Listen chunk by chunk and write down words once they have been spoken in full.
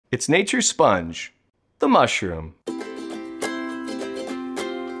It's nature's sponge, the mushroom.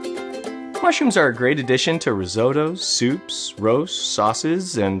 Mushrooms are a great addition to risottos, soups, roasts,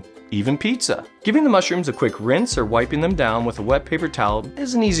 sauces, and even pizza. Giving the mushrooms a quick rinse or wiping them down with a wet paper towel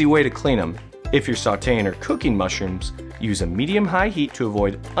is an easy way to clean them. If you're sauteing or cooking mushrooms, use a medium-high heat to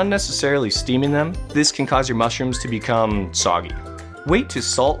avoid unnecessarily steaming them. This can cause your mushrooms to become soggy. Wait to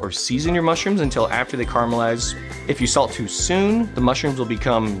salt or season your mushrooms until after they caramelize. If you salt too soon, the mushrooms will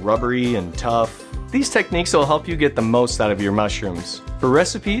become rubbery and tough. These techniques will help you get the most out of your mushrooms. For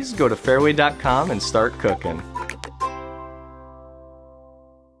recipes, go to fairway.com and start cooking.